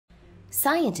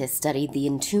Scientists studied the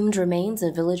entombed remains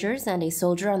of villagers and a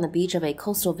soldier on the beach of a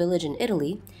coastal village in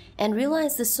Italy, and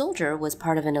realized the soldier was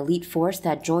part of an elite force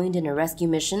that joined in a rescue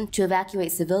mission to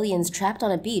evacuate civilians trapped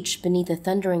on a beach beneath a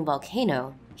thundering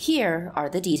volcano. Here are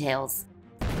the details.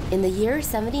 In the year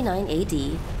 79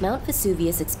 AD, Mount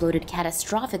Vesuvius exploded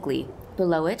catastrophically.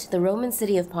 Below it, the Roman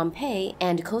city of Pompeii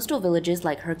and coastal villages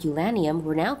like Herculaneum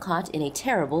were now caught in a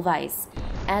terrible vice.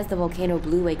 As the volcano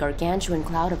blew a gargantuan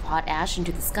cloud of hot ash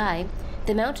into the sky,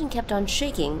 the mountain kept on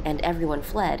shaking and everyone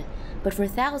fled, but for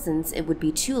thousands it would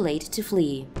be too late to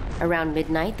flee. Around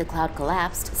midnight, the cloud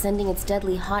collapsed, sending its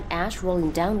deadly hot ash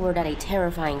rolling downward at a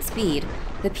terrifying speed.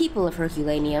 The people of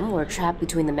Herculaneum were trapped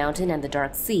between the mountain and the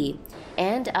dark sea,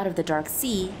 and out of the dark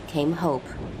sea came hope,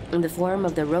 in the form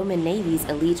of the Roman Navy's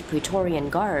elite Praetorian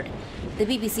Guard. The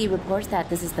BBC reports that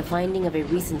this is the finding of a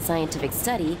recent scientific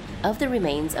study of the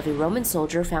remains of a Roman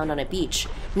soldier found on a beach,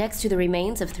 next to the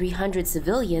remains of 300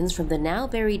 civilians from the now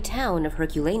buried town of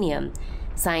Herculaneum.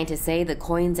 Scientists say the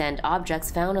coins and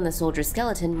objects found on the soldier's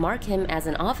skeleton mark him as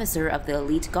an officer of the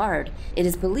elite guard. It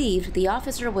is believed the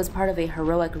officer was part of a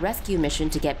heroic rescue mission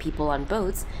to get people on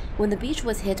boats when the beach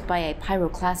was hit by a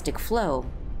pyroclastic flow.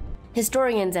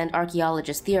 Historians and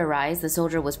archaeologists theorize the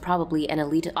soldier was probably an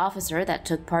elite officer that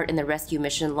took part in the rescue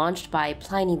mission launched by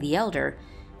Pliny the Elder.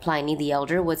 Pliny the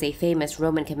Elder was a famous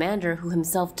Roman commander who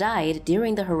himself died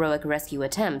during the heroic rescue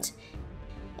attempt.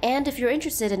 And if you're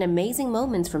interested in amazing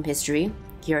moments from history,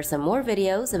 here are some more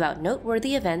videos about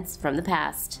noteworthy events from the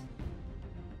past.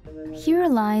 Here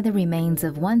lie the remains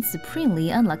of one supremely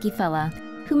unlucky fella,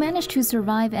 who managed to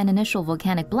survive an initial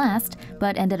volcanic blast,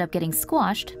 but ended up getting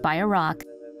squashed by a rock.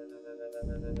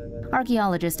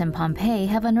 Archaeologists in Pompeii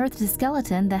have unearthed a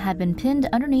skeleton that had been pinned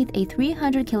underneath a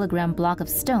 300-kilogram block of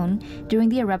stone during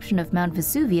the eruption of Mount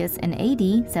Vesuvius in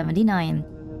AD 79.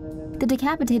 The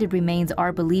decapitated remains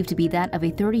are believed to be that of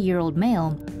a 30-year-old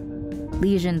male.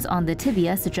 Lesions on the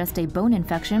tibia suggest a bone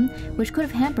infection, which could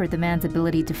have hampered the man's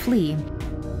ability to flee.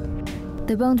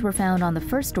 The bones were found on the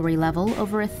first-story level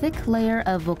over a thick layer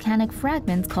of volcanic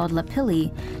fragments called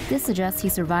lapilli. This suggests he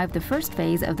survived the first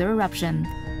phase of the eruption.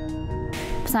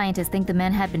 Scientists think the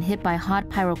man had been hit by hot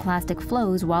pyroclastic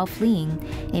flows while fleeing.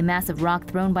 A massive rock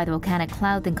thrown by the volcanic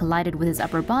cloud then collided with his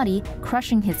upper body,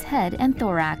 crushing his head and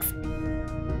thorax.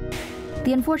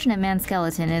 The unfortunate man's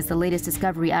skeleton is the latest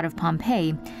discovery out of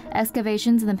Pompeii.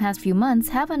 Excavations in the past few months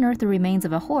have unearthed the remains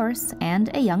of a horse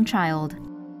and a young child.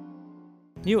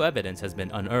 New evidence has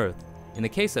been unearthed in the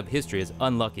case of history's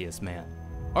unluckiest man.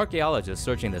 Archaeologists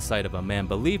searching the site of a man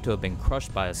believed to have been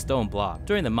crushed by a stone block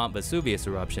during the Mount Vesuvius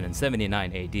eruption in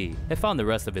 79 AD have found the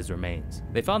rest of his remains.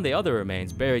 They found the other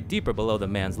remains buried deeper below the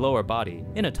man's lower body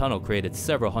in a tunnel created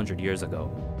several hundred years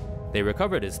ago. They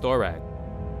recovered his thorax,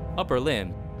 upper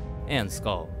limb, and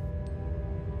skull.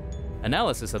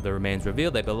 Analysis of the remains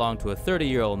revealed they belonged to a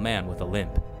 30-year-old man with a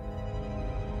limp.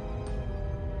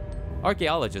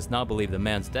 Archaeologists now believe the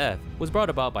man's death was brought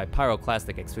about by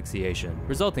pyroclastic asphyxiation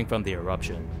resulting from the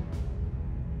eruption.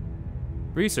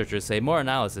 Researchers say more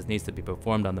analysis needs to be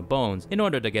performed on the bones in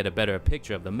order to get a better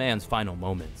picture of the man's final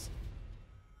moments.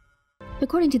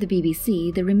 According to the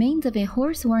BBC, the remains of a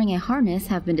horse wearing a harness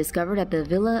have been discovered at the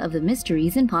Villa of the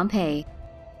Mysteries in Pompeii.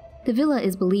 The villa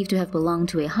is believed to have belonged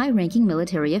to a high-ranking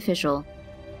military official.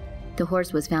 The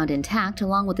horse was found intact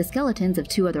along with the skeletons of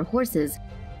 2 other horses.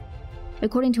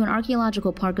 According to an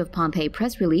Archaeological Park of Pompeii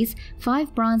press release,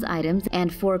 5 bronze items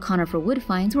and 4 conifer wood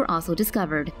finds were also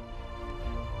discovered.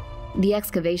 The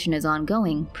excavation is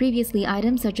ongoing. Previously,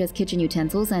 items such as kitchen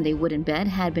utensils and a wooden bed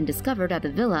had been discovered at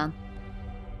the villa.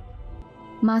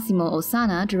 Massimo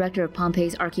Ossana, director of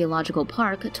Pompeii's Archaeological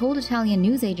Park, told Italian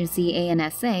news agency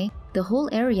ANSA the whole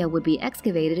area would be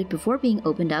excavated before being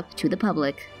opened up to the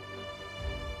public.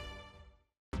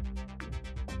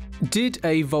 Did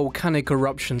a volcanic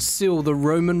eruption seal the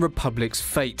Roman Republic's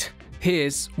fate?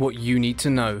 Here's what you need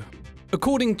to know.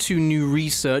 According to new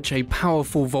research, a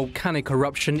powerful volcanic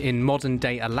eruption in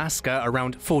modern-day Alaska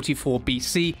around 44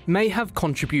 BC may have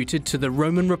contributed to the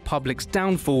Roman Republic's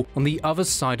downfall on the other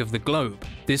side of the globe.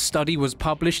 This study was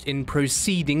published in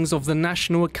Proceedings of the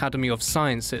National Academy of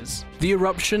Sciences. The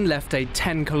eruption left a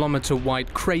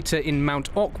 10-kilometer-wide crater in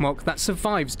Mount Okmok that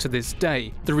survives to this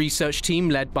day. The research team,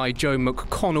 led by Joe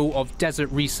McConnell of Desert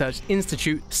Research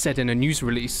Institute, said in a news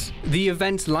release. The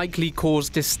event likely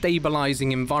caused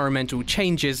destabilizing environmental fundamental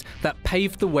changes that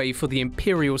paved the way for the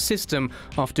imperial system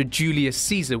after Julius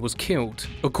Caesar was killed.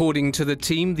 According to the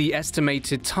team, the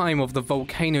estimated time of the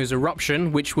volcano's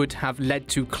eruption, which would have led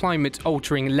to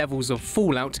climate-altering levels of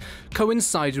fallout,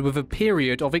 coincided with a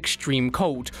period of extreme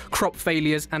cold, crop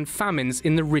failures and famines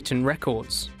in the written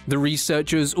records. The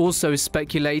researchers also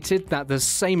speculated that the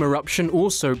same eruption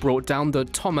also brought down the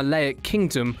Ptolemaic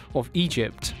kingdom of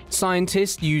Egypt.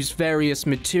 Scientists used various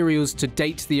materials to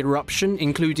date the eruption,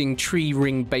 including tree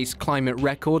ring-based climate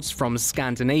records from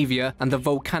Scandinavia and the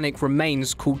volcanic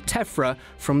remains called tephra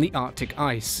from the Arctic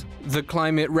ice. The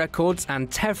climate records and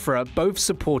tephra both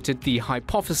supported the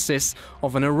hypothesis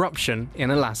of an eruption in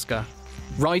Alaska.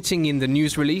 Writing in the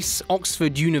news release,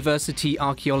 Oxford University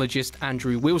archaeologist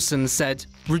Andrew Wilson said,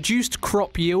 "Reduced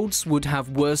crop yields would have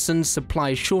worsened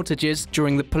supply shortages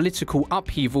during the political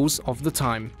upheavals of the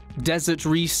time." Desert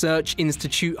Research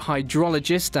Institute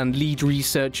hydrologist and lead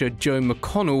researcher Joe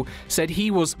McConnell said he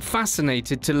was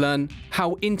fascinated to learn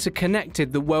how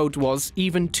interconnected the world was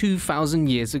even 2,000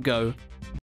 years ago.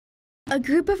 A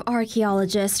group of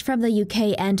archaeologists from the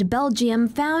UK and Belgium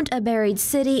found a buried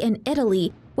city in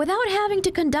Italy without having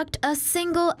to conduct a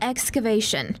single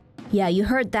excavation. Yeah, you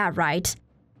heard that right.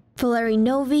 Foleri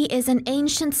Novi is an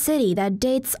ancient city that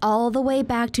dates all the way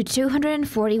back to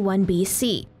 241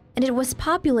 BC, and it was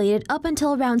populated up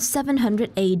until around 700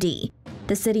 AD.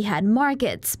 The city had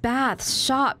markets, baths,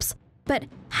 shops, but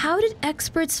how did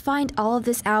experts find all of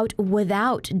this out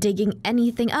without digging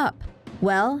anything up?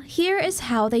 Well, here is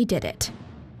how they did it.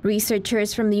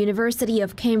 Researchers from the University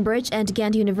of Cambridge and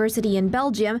Ghent University in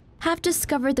Belgium have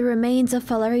discovered the remains of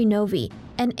Foleri Novi,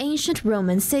 an ancient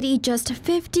Roman city just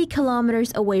 50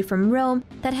 kilometers away from Rome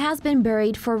that has been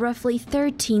buried for roughly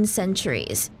 13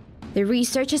 centuries. The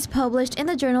research is published in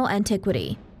the journal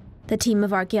Antiquity. The team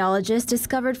of archaeologists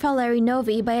discovered Foleri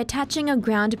Novi by attaching a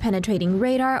ground-penetrating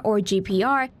radar, or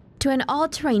GPR, to an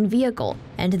all-terrain vehicle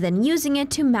and then using it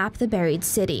to map the buried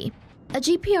city. A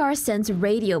GPR sends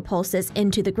radio pulses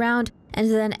into the ground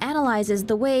and then analyzes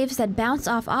the waves that bounce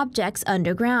off objects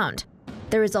underground.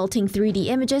 The resulting 3D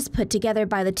images put together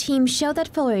by the team show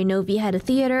that Foleri Novi had a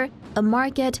theater, a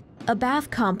market, a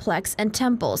bath complex, and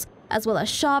temples, as well as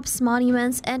shops,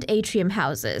 monuments, and atrium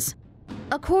houses.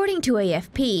 According to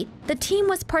AFP, the team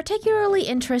was particularly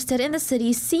interested in the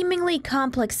city's seemingly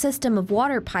complex system of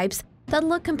water pipes that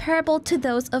look comparable to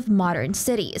those of modern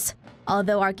cities.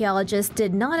 Although archaeologists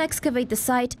did not excavate the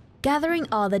site, gathering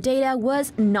all the data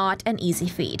was not an easy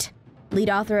feat. Lead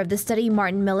author of the study,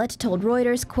 Martin Millett, told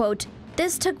Reuters, quote,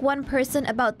 "This took one person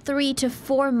about 3 to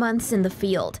 4 months in the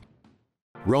field."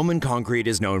 Roman concrete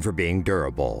is known for being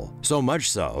durable, so much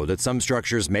so that some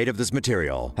structures made of this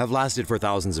material have lasted for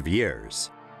thousands of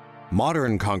years.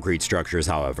 Modern concrete structures,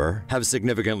 however, have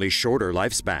significantly shorter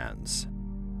lifespans.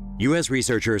 US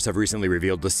researchers have recently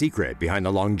revealed the secret behind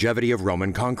the longevity of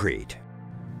Roman concrete.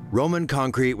 Roman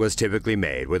concrete was typically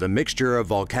made with a mixture of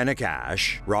volcanic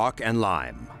ash, rock, and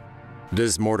lime.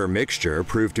 This mortar mixture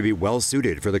proved to be well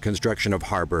suited for the construction of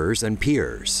harbors and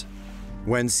piers.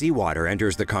 When seawater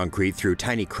enters the concrete through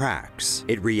tiny cracks,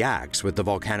 it reacts with the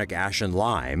volcanic ash and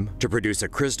lime to produce a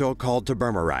crystal called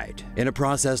tabermarite in a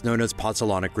process known as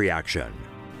pozzolanic reaction.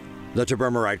 The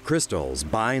tabermarite crystals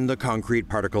bind the concrete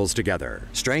particles together,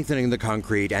 strengthening the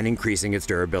concrete and increasing its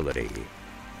durability.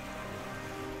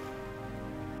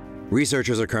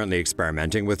 Researchers are currently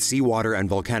experimenting with seawater and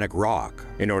volcanic rock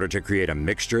in order to create a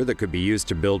mixture that could be used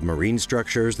to build marine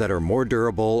structures that are more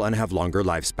durable and have longer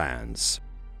lifespans.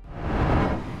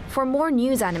 For more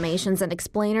news animations and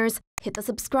explainers, hit the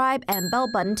subscribe and bell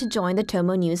button to join the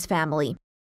TomoNews family.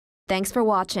 Thanks for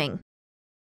watching.